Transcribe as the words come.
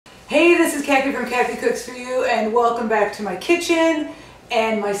Hey, this is Kathy from Kathycooks4U, and welcome back to my kitchen.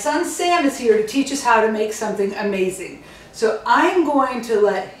 And my son Sam is here to teach us how to make something amazing. So I'm going to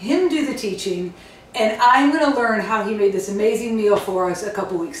let him do the teaching, and I'm going to learn how he made this amazing meal for us a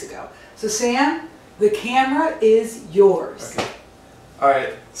couple weeks ago. So Sam, the camera is yours. Okay.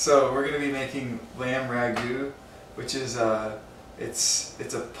 Alright, so we're going to be making Lamb Ragu, which is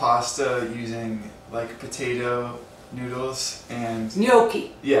it's a pasta using like potato noodles and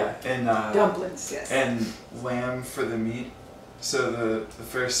gnocchi. Yeah, and dumplings, yes. And lamb for the meat. So the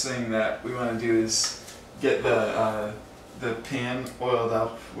first thing that we want to do is get the pan oiled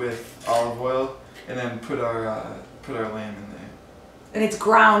up with olive oil, and then put our lamb in there. And it's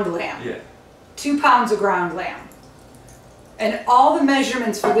ground lamb. Yeah. 2 pounds of ground lamb. And all the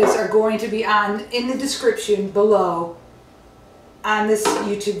measurements for this are going to be in the description below on this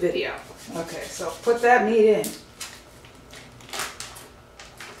YouTube video. Okay, so put that meat in.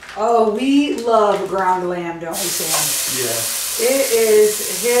 Oh, we love ground lamb, don't we, Sam? Yeah. It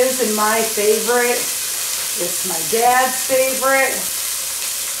is his and my favorite. It's my dad's favorite.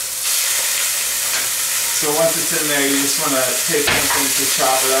 So once it's in there, you just want to take something to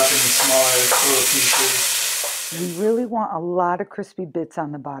chop it up into smaller little pieces. We really want a lot of crispy bits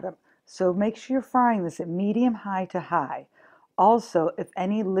on the bottom. So make sure you're frying this at medium high to high. Also, if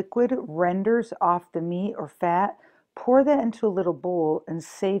any liquid renders off the meat or fat, pour that into a little bowl and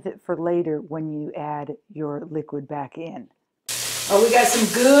save it for later when you add your liquid back in. Oh, we got some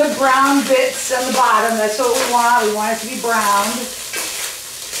good brown bits on the bottom. That's what we want. We want it to be browned.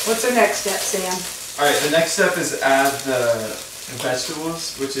 What's our next step, Sam? Alright, the next step is add the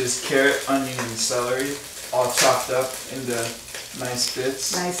vegetables, which is carrot, onion, and celery, all chopped up into nice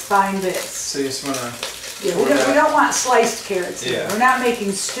bits. Nice fine bits. So you just want to... Yeah, we don't want sliced carrots here. Yeah. We're not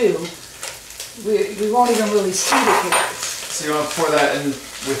making stew. We won't even really stew the carrots. So you want to pour that in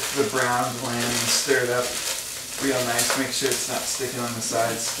with the browned lamb and stir it up real nice. Make sure it's not sticking on the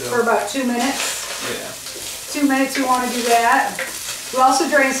sides still. For about 2 minutes. Yeah. 2 minutes we want to do that. We also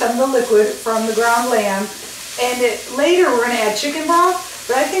drain some of the liquid from the ground lamb. And later we're going to add chicken broth.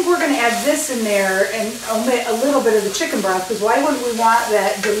 But I think we're going to add this in there and omit a little bit of the chicken broth, because why wouldn't we want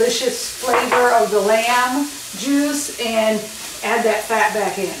that delicious flavor of the lamb juice and add that fat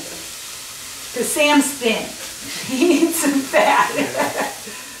back in? Because Sam's thin. He needs some fat.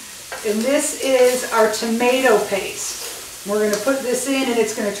 Yeah. And this is our tomato paste. We're going to put this in, and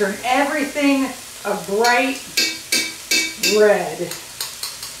it's going to turn everything a bright red.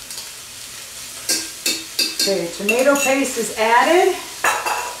 Okay, tomato paste is added.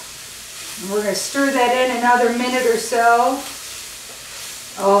 And we're going to stir that in another minute or so.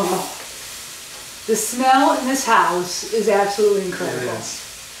 Oh, the smell in this house is absolutely incredible. It is.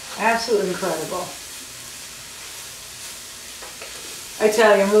 Absolutely incredible. I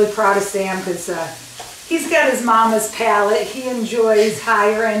tell you, I'm really proud of Sam because he's got his mama's palate. He enjoys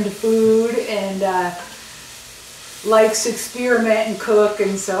higher end food and likes to experiment and cook,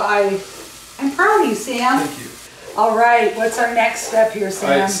 and so I'm proud of you, Sam. Thank you. All right, what's our next step here,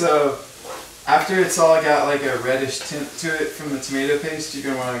 Sam? All right, so after it's all got like a reddish tint to it from the tomato paste, you're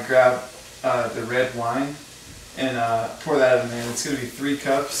going to want to grab the red wine and pour that in there. It's going to be 3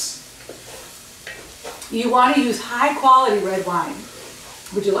 cups. You want to use high quality red wine.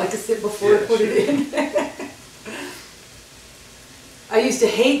 Would you like to sit before I put it in? I used to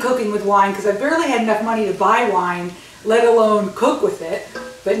hate cooking with wine because I barely had enough money to buy wine, let alone cook with it.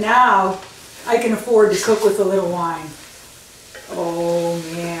 But now I can afford to cook with a little wine. Oh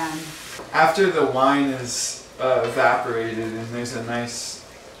man. After the wine is evaporated and there's a nice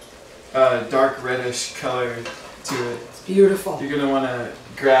dark reddish color to it, it's beautiful. You're going to want to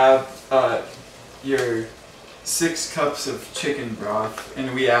grab your 6 cups of chicken broth,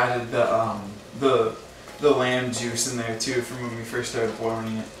 and we added the lamb juice in there too from when we first started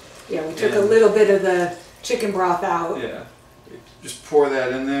boiling it. Yeah, we took a little bit of the chicken broth out. Yeah, just pour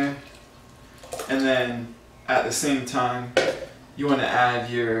that in there, and then at the same time you want to add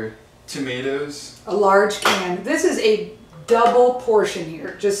your tomatoes. A large can. This is a double portion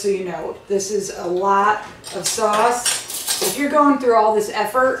here, just so you know. This is a lot of sauce. If you're going through all this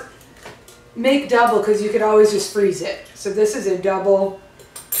effort, make double, because you could always just freeze it. So this is a double,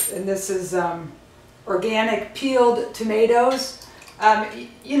 and this is organic peeled tomatoes.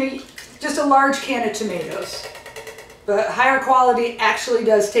 You know, just a large can of tomatoes. But higher quality actually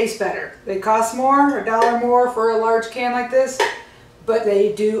does taste better. They cost more, $1 more for a large can like this, but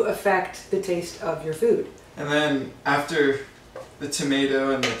they do affect the taste of your food. And then after the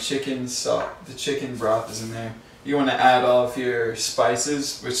tomato and the chicken broth is in there, You want to add all of your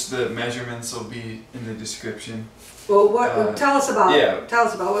spices, which the measurements will be in the description. Well, what? Tell us about. Yeah. Tell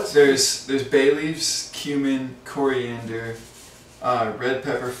us about what's. There's bay leaves, cumin, coriander, red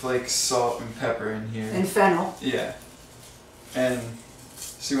pepper flakes, salt, and pepper in here. And fennel. Yeah. And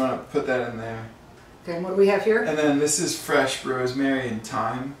so you want to put that in there. Okay, and what do we have here? And then this is fresh rosemary and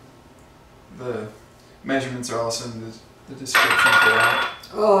thyme. The measurements are also in the description for that.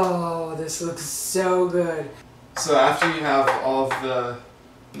 Oh, this looks so good. So after you have all of the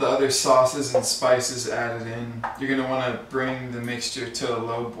other sauces and spices added in, you're going to want to bring the mixture to a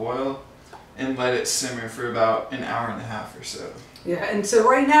low boil and let it simmer for about an hour and a half or so. Yeah, and so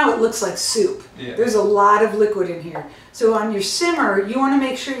right now it looks like soup. Yeah. There's a lot of liquid in here. So on your simmer, you want to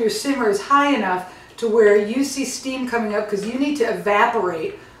make sure your simmer is high enough to where you see steam coming up, because you need to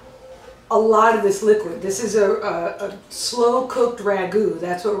evaporate a lot of this liquid. This is a slow cooked ragu.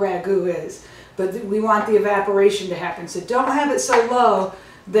 That's what ragu is. But we want the evaporation to happen. So don't have it so low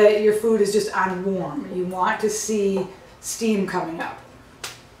that your food is just on warm. You want to see steam coming up.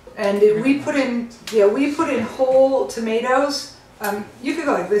 And we put in whole tomatoes. You could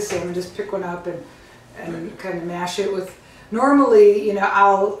go like this, Sam, and just pick one up and kind of mash it with. Normally, you know,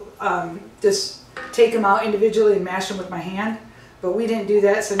 I'll just take them out individually and mash them with my hand. But we didn't do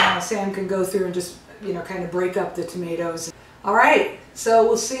that, so now Sam can go through and just, you know, kind of break up the tomatoes. All right, so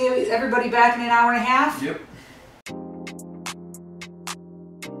we'll see everybody back in an hour and a half. Yep.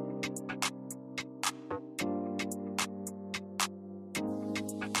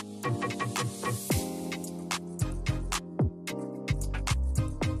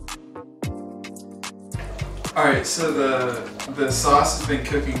 Alright, so the sauce has been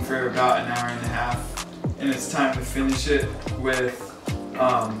cooking for about an hour and a half, and it's time to finish it with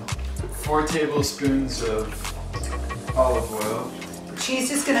 4 tablespoons of olive oil. She's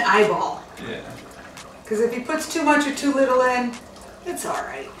just gonna eyeball. Yeah. Because if he puts too much or too little in, it's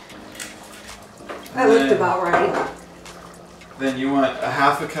alright. That looked about right. Then you want a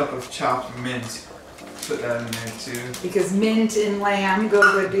half a cup of chopped mint. Put that in there too. Because mint and lamb go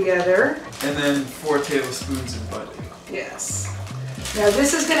good together. And then 4 tablespoons of butter. Yes. Now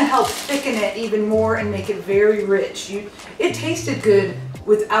this is going to help thicken it even more and make it very rich. It tasted good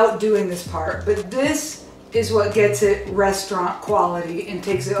without doing this part, but this is what gets it restaurant quality and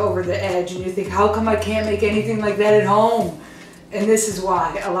takes it over the edge. And you think, how come I can't make anything like that at home? And this is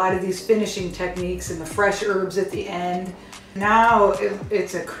why. A lot of these finishing techniques and the fresh herbs at the end. Now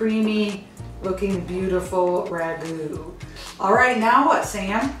it's a creamy looking beautiful ragu. All right, now what,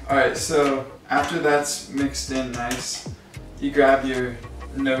 Sam? All right, so after that's mixed in nice, you grab your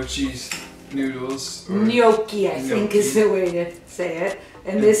gnocchi noodles. Gnocchi, I think is the way to say it.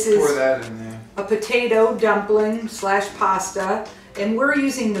 And this is pour that in there. A potato dumpling / pasta. And we're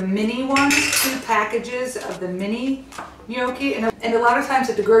using the mini ones, 2 packages of the mini gnocchi. And a lot of times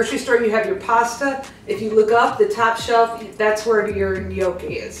at the grocery store you have your pasta. If you look up the top shelf, that's where your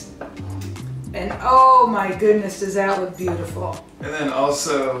gnocchi is. And oh my goodness, does that look beautiful. And then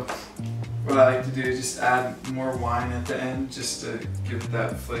also, what I like to do is just add more wine at the end, just to give it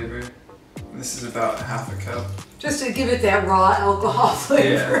that flavor. And this is about half a cup. Just to give it that raw alcohol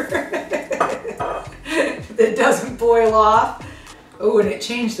flavor. Yeah. That doesn't boil off. Oh, and it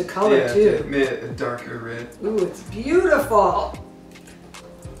changed the color too. Yeah, it made it a darker red. Ooh, it's beautiful.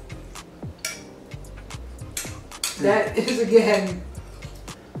 That is, again,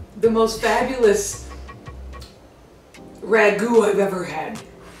 the most fabulous ragu I've ever had.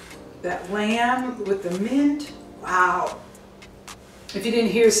 That lamb with the mint, wow. If you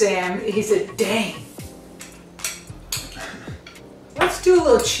didn't hear Sam, he said, dang. Let's do a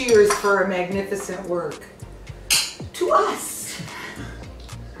little cheers for our magnificent work. To us.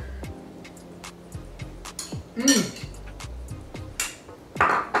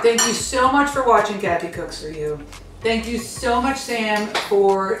 Thank you so much for watching Kathy Cooks For You. Thank you so much, Sam,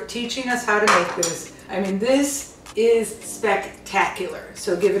 for teaching us how to make this. I mean, this is spectacular,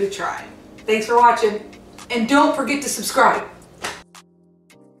 so give it a try. Thanks for watching, and don't forget to subscribe.